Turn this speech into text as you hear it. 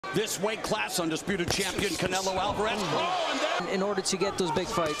This weight class, undisputed champion Canelo Alvarez. Oh, and then in order to get those big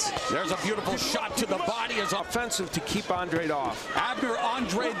fights. There's a beautiful shot to the body. Is offensive to keep Andrade off. Abner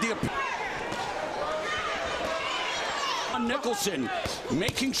Andrade, the Nicholson,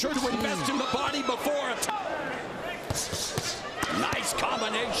 making sure to invest in the body before attack. Nice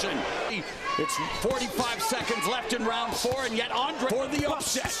combination. It's 45 seconds left in round 4, and yet Andrade for the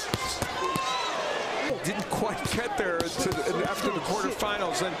upset. Didn't quite get there after the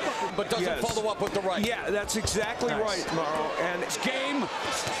quarterfinals, but doesn't follow up with the right. Yeah, that's exactly right, Mauro. And it's game.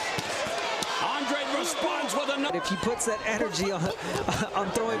 Andrade responds with another. If he puts that energy on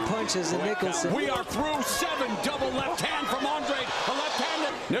throwing punches in Nicholson. We are through 7. Double left hand from Andrade. A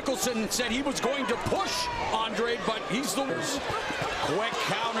left-handed. Nicholson said he was going to push Andrade, but he's the worst. Quick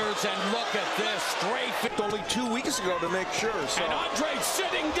counters, and look at this. Straight. Only 2 weeks ago to make sure. So. And Andrade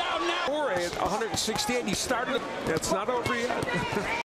sitting down now. At 168, he started. It's not over yet.